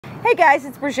Hey guys,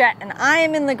 it's Brigitte and I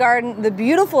am in the garden, the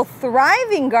beautiful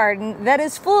thriving garden that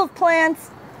is full of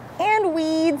plants and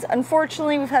weeds.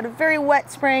 Unfortunately, we've had a very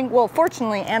wet spring. Well,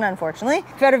 fortunately and unfortunately,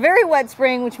 we've had a very wet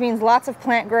spring, which means lots of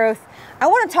plant growth. I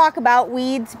want to talk about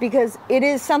weeds because it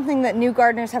is something that new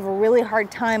gardeners have a really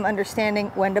hard time understanding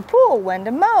when to pull, when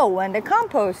to mow, when to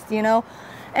compost, you know.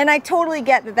 And I totally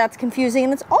get that that's confusing,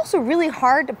 and it's also really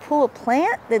hard to pull a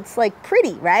plant that's like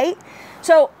pretty, right?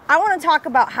 So I want to talk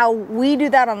about how we do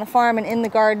that on the farm and in the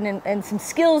garden, and some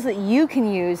skills that you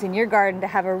can use in your garden to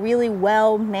have a really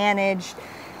well managed,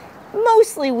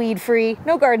 mostly weed-free,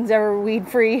 no garden's ever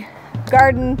weed-free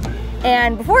garden.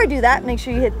 And before I do that, make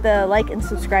sure you hit the like and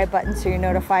subscribe button so you're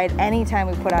notified anytime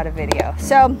we put out a video.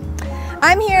 So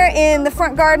I'm here in the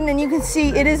front garden and you can see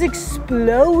it is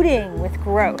exploding with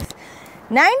growth.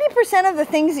 90% of the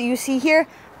things that you see here,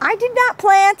 I did not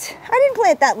plant. I didn't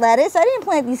plant that lettuce. I didn't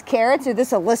plant these carrots or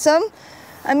this alyssum.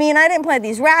 I mean, I didn't plant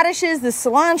these radishes, the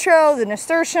cilantro, the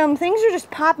nasturtium. Things are just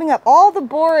popping up. All the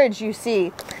borage you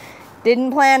see,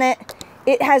 didn't plant it.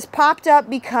 It has popped up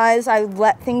because I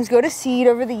let things go to seed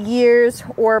over the years,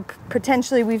 or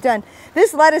potentially we've done.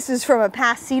 This lettuce is from a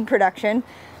past seed production.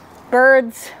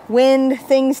 Birds, wind,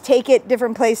 things take it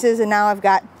different places, and now I've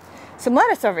got some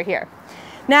lettuce over here.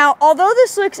 Now, although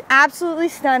this looks absolutely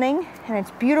stunning and it's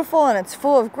beautiful and it's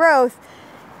full of growth,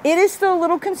 it is still a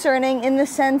little concerning in the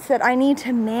sense that I need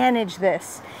to manage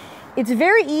this. It's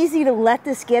very easy to let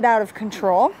this get out of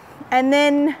control, and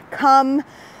then come,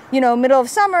 you know, middle of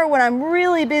summer when I'm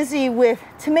really busy with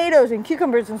tomatoes and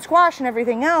cucumbers and squash and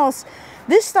everything else,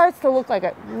 this starts to look like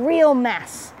a real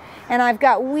mess. And I've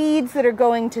got weeds that are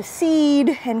going to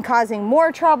seed and causing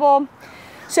more trouble.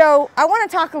 So I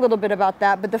want to talk a little bit about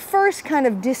that, but the first kind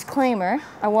of disclaimer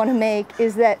I want to make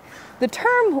is that the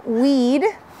term weed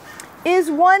is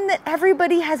one that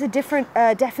everybody has a different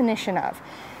definition of.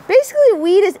 Basically,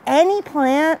 weed is any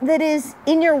plant that is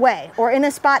in your way or in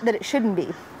a spot that it shouldn't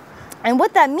be. And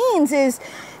what that means is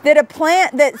that a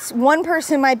plant that's one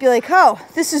person might be like, oh,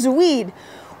 this is a weed.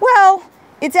 Well,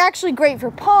 it's actually great for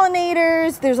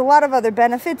pollinators. There's a lot of other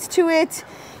benefits to it.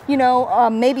 You know,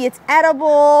 maybe it's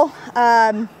edible.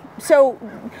 So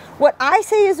what I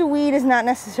say is a weed is not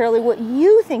necessarily what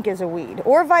you think is a weed,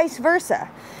 or vice versa.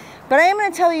 But I am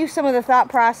going to tell you some of the thought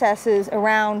processes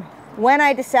around when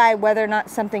I decide whether or not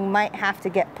something might have to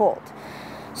get pulled.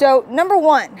 So number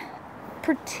one,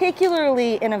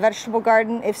 particularly in a vegetable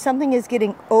garden, if something is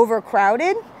getting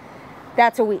overcrowded,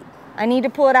 that's a weed. I need to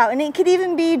pull it out. And it could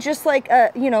even be just like,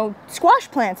 you know, squash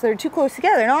plants that are too close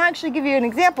together. And I'll actually give you an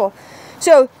example.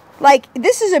 So like,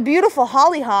 this is a beautiful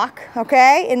hollyhock,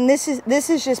 okay? And this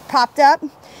is just popped up.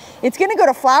 It's gonna go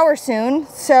to flower soon,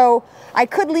 so I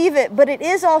could leave it, but it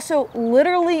is also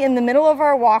literally in the middle of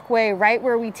our walkway, right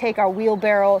where we take our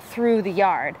wheelbarrow through the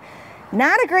yard.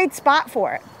 Not a great spot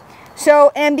for it.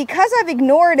 So, and because I've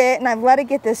ignored it and I've let it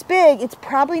get this big, it's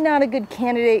probably not a good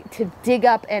candidate to dig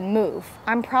up and move.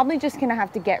 I'm probably just gonna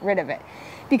have to get rid of it.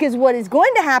 Because what is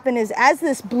going to happen is as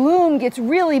this bloom gets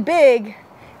really big,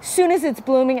 as soon as it's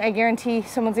blooming, I guarantee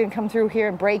someone's gonna come through here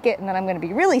and break it, and then I'm gonna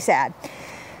be really sad.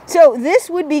 So this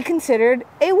would be considered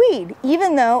a weed,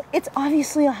 even though it's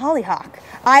obviously a hollyhock.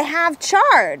 I have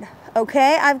chard,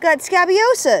 okay? I've got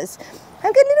scabiosas. I've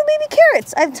got little baby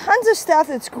carrots. I have tons of stuff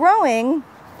that's growing,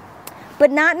 but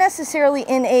not necessarily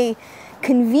in a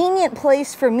convenient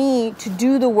place for me to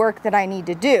do the work that I need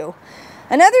to do.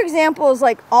 Another example is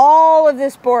like all of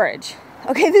this borage.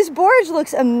 Okay, this borage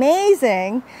looks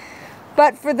amazing,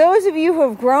 but for those of you who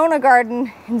have grown a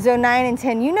garden in zone 9 and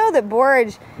 10, you know that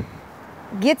borage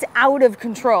gets out of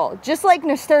control. Just like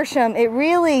nasturtium, it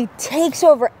really takes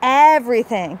over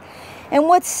everything. And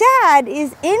what's sad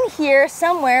is in here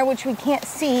somewhere, which we can't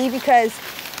see because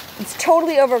it's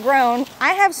totally overgrown, I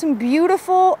have some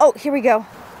beautiful, oh, here we go.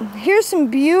 Here's some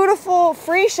beautiful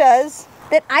freesias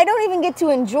that I don't even get to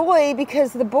enjoy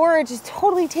because the borage is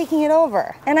totally taking it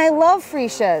over. And I love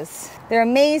freesias. They're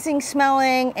amazing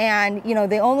smelling, and you know,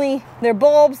 they're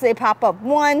bulbs, they pop up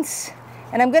once,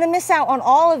 and I'm gonna miss out on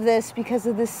all of this because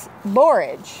of this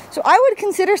borage. So I would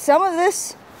consider some of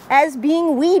this as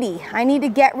being weedy. I need to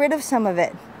get rid of some of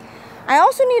it. I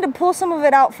also need to pull some of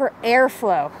it out for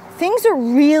airflow. Things are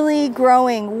really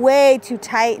growing way too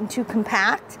tight and too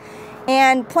compact,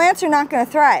 and plants are not gonna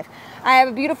thrive. I have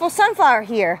a beautiful sunflower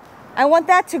here. I want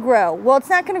that to grow. Well, it's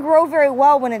not gonna grow very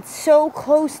well when it's so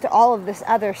close to all of this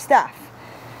other stuff.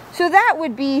 So that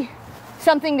would be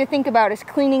something to think about, is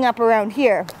cleaning up around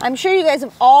here. I'm sure you guys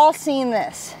have all seen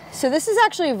this. So this is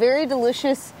actually a very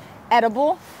delicious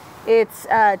edible. It's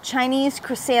Chinese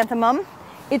chrysanthemum.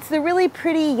 It's the really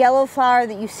pretty yellow flower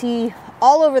that you see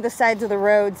all over the sides of the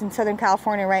roads in Southern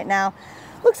California right now.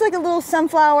 Looks like a little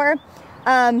sunflower.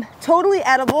 Totally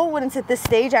edible when it's at this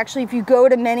stage. Actually, if you go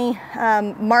to many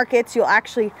markets, you'll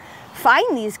actually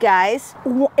find these guys.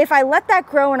 If I let that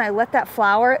grow and I let that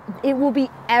flower, it will be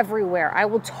everywhere. I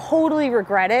will totally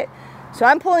regret it. So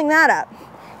I'm pulling that up.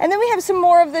 And then we have some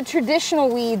more of the traditional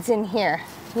weeds in here.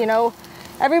 You know,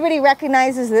 everybody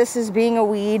recognizes this as being a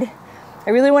weed. I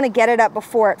really want to get it up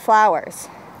before it flowers.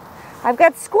 I've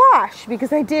got squash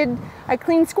because I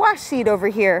cleaned squash seed over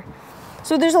here.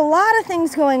 So there's a lot of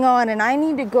things going on, and I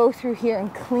need to go through here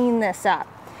and clean this up.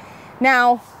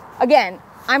 Now, again,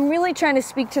 I'm really trying to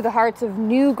speak to the hearts of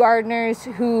new gardeners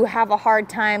who have a hard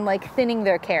time like thinning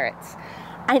their carrots.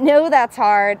 I know that's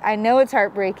hard. I know it's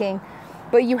heartbreaking,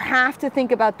 but you have to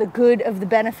think about the good of the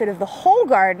benefit of the whole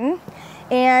garden,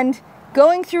 and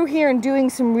going through here and doing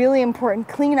some really important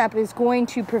cleanup is going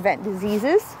to prevent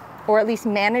diseases, or at least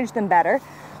manage them better.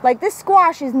 Like this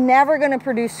squash is never going to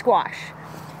produce squash.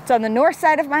 It's on the north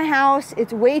side of my house.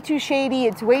 It's way too shady.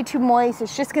 It's way too moist.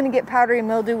 It's just going to get powdery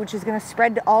mildew, which is going to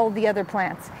spread to all the other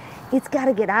plants. It's got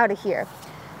to get out of here.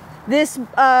 This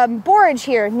borage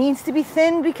here needs to be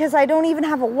thinned because I don't even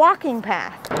have a walking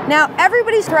path. Now,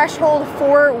 everybody's threshold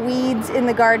for weeds in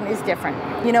the garden is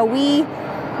different. You know,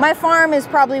 my farm is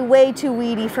probably way too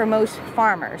weedy for most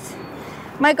farmers.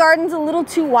 My garden's a little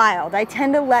too wild. I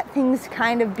tend to let things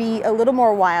kind of be a little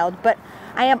more wild, but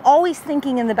I am always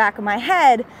thinking in the back of my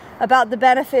head about the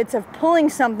benefits of pulling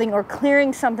something or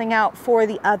clearing something out for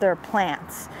the other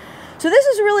plants. So this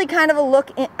is really kind of a look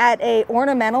at a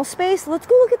ornamental space. Let's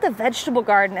go look at the vegetable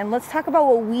garden and let's talk about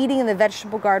what weeding in the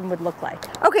vegetable garden would look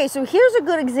like. Okay, so here's a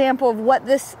good example of what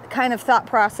this kind of thought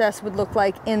process would look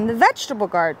like in the vegetable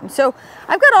garden. So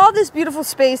I've got all this beautiful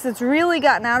space that's really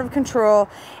gotten out of control,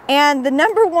 and the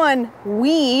number one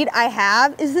weed I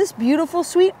have is this beautiful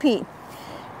sweet pea.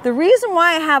 The reason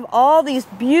why I have all these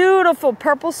beautiful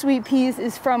purple sweet peas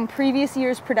is from previous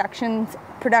year's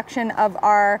production of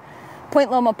our Point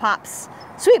Loma Pops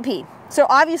sweet pea. So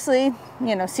obviously,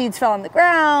 you know, seeds fell on the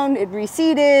ground, it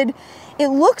reseeded. It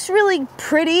looks really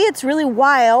pretty, it's really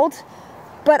wild,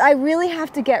 but I really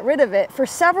have to get rid of it for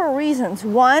several reasons.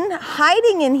 One,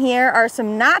 hiding in here are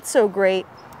some not so great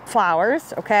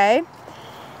flowers, okay?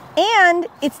 And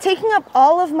it's taking up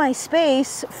all of my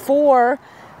space for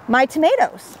my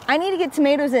tomatoes. I need to get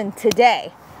tomatoes in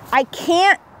today. I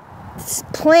can't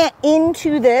plant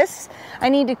into this. I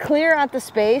need to clear out the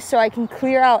space so I can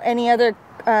clear out any other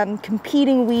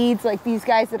competing weeds like these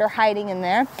guys that are hiding in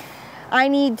there. I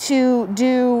need to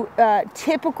do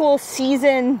typical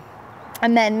season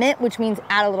amendment, which means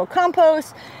add a little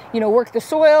compost, you know, work the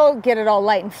soil, get it all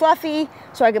light and fluffy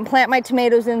so I can plant my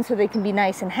tomatoes in so they can be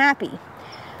nice and happy.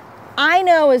 I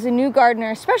know as a new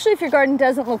gardener, especially if your garden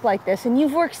doesn't look like this and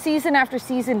you've worked season after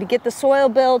season to get the soil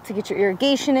built, to get your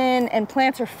irrigation in, and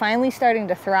plants are finally starting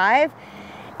to thrive,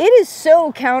 it is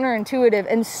so counterintuitive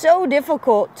and so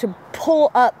difficult to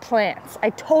pull up plants. I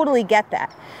totally get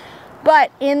that.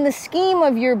 But in the scheme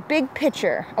of your big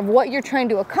picture of what you're trying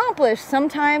to accomplish,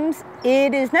 sometimes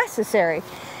it is necessary.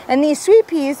 And these sweet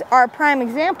peas are a prime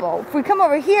example. If we come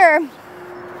over here,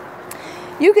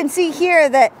 you can see here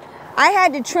that I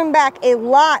had to trim back a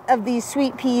lot of these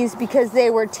sweet peas because they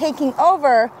were taking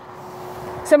over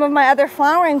some of my other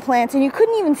flowering plants and you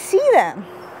couldn't even see them.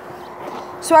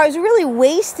 So I was really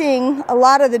wasting a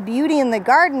lot of the beauty in the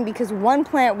garden because one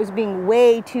plant was being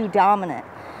way too dominant.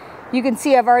 You can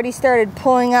see I've already started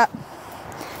pulling up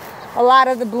a lot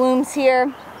of the blooms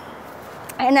here.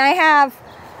 And I have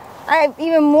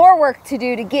even more work to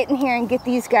do to get in here and get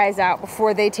these guys out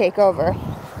before they take over.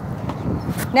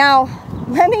 Now,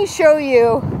 let me show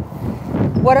you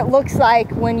what it looks like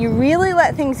when you really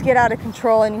let things get out of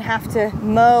control and you have to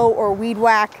mow or weed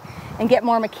whack and get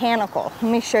more mechanical. Let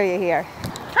me show you here.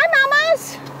 Hi,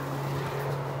 mamas!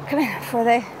 Come here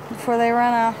before they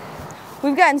run off.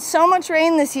 We've gotten so much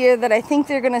rain this year that I think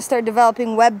they're gonna start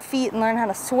developing webbed feet and learn how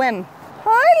to swim.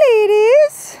 Hi,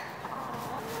 ladies!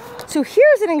 So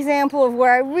here's an example of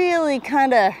where I really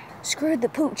kind of screwed the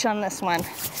pooch on this one.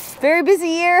 Very busy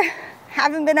year.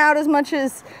 Haven't been out as much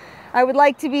as I would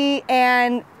like to be,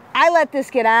 and I let this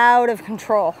get out of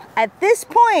control. At this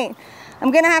point,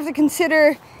 I'm gonna have to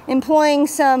consider employing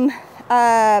some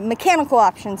mechanical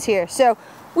options here. So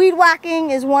weed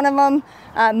whacking is one of them.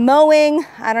 Mowing,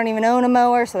 I don't even own a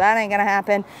mower, so that ain't gonna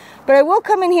happen. But I will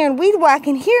come in here and weed whack,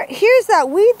 and here's that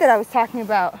weed that I was talking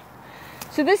about.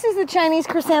 So this is the Chinese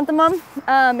chrysanthemum.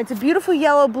 It's a beautiful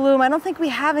yellow bloom. I don't think we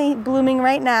have any blooming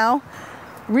right now.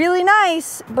 Really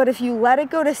nice, but if you let it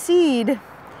go to seed,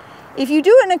 if you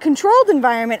do it in a controlled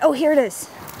environment, oh, here it is.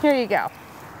 Here you go.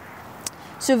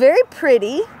 So very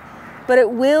pretty, but it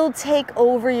will take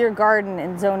over your garden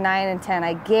in zone 9 and 10.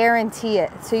 I guarantee it.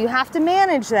 So you have to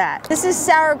manage that. This is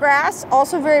sour grass,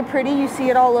 also very pretty. You see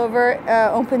it all over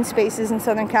open spaces in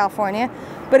Southern California.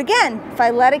 But again, if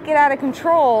I let it get out of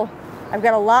control, I've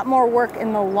got a lot more work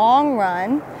in the long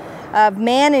run of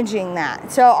managing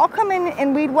that. So I'll come in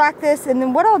and weed whack this, and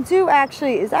then what I'll do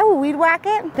actually is I will weed whack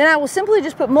it, then I will simply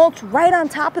just put mulch right on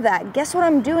top of that. Guess what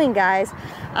I'm doing, guys?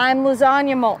 I'm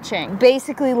lasagna mulching,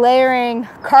 basically layering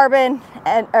carbon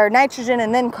or nitrogen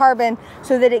and then carbon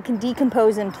so that it can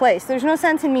decompose in place. There's no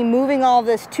sense in me moving all of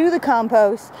this to the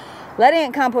compost, letting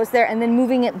it compost there, and then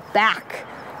moving it back.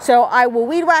 So I will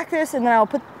weed whack this, and then I'll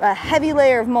put a heavy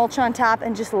layer of mulch on top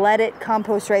and just let it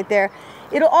compost right there.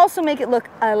 It'll also make it look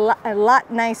a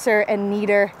lot nicer and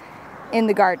neater in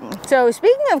the garden. So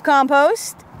speaking of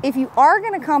compost, if you are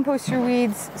gonna compost your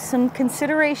weeds, some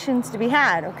considerations to be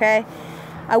had, okay?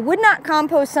 I would not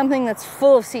compost something that's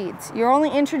full of seeds. You're only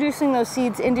introducing those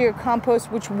seeds into your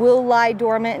compost, which will lie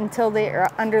dormant until they are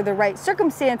under the right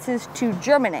circumstances to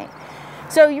germinate.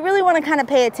 So you really wanna kind of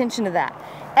pay attention to that.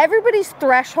 Everybody's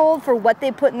threshold for what they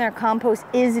put in their compost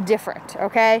is different,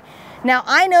 okay? Now,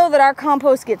 I know that our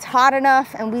compost gets hot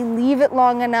enough and we leave it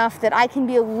long enough that I can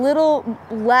be a little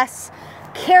less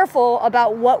careful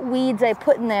about what weeds I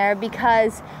put in there,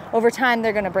 because over time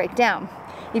they're gonna break down.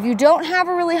 If you don't have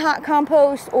a really hot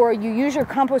compost, or you use your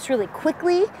compost really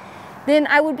quickly, then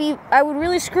I would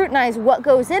really scrutinize what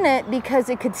goes in it, because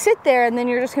it could sit there and then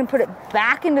you're just gonna put it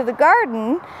back into the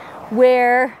garden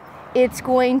where it's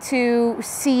going to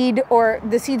seed, or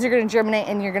the seeds are going to germinate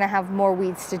and you're going to have more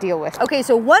weeds to deal with. Okay,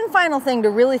 so one final thing to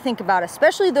really think about,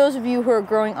 especially those of you who are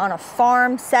growing on a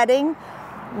farm setting,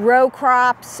 row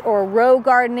crops or row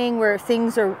gardening where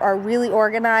things are really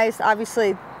organized.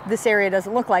 Obviously, this area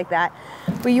doesn't look like that.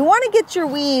 But you want to get your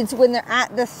weeds when they're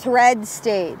at the thread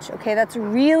stage, okay? That's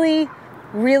really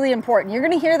important. You're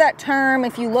going to hear that term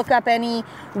if you look up any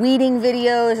weeding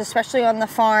videos, especially on the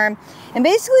farm. And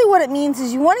basically what it means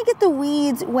is you want to get the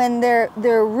weeds when their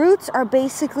roots are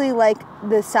basically like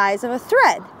the size of a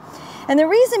thread. And the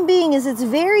reason being is it's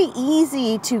very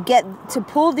easy to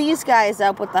pull these guys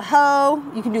up with the hoe.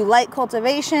 You can do light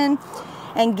cultivation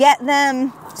and get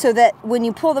them so that when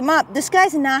you pull them up, this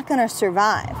guy's not going to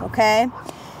survive, okay?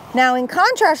 Now, in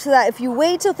contrast to that, if you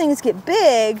wait till things get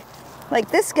big, like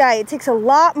this guy, it takes a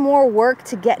lot more work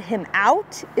to get him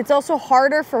out. It's also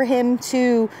harder for him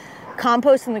to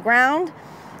compost in the ground.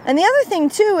 And the other thing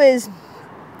too is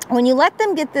when you let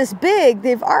them get this big,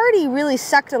 they've already really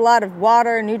sucked a lot of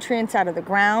water and nutrients out of the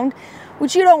ground,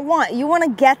 which you don't want. You want to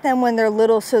get them when they're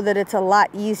little so that it's a lot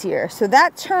easier. So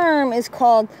that term is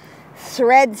called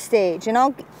thread stage.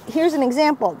 And here's an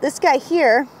example. This guy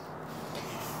here,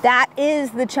 that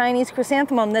is the Chinese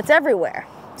chrysanthemum that's everywhere.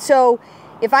 So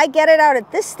if I get it out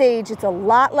at this stage, it's a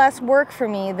lot less work for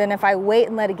me than if I wait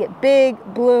and let it get big,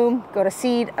 bloom, go to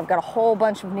seed. I've got a whole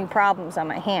bunch of new problems on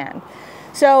my hand.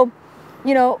 So,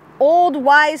 you know, old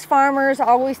wise farmers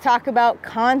always talk about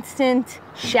constant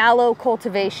shallow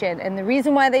cultivation. And the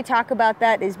reason why they talk about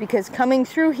that is because coming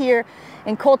through here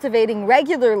and cultivating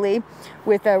regularly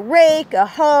with a rake, a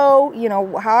hoe, you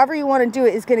know, however you want to do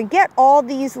it, is going to get all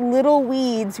these little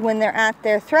weeds when they're at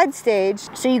their thread stage,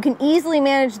 so you can easily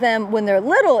manage them when they're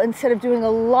little instead of doing a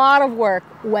lot of work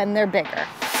when they're bigger.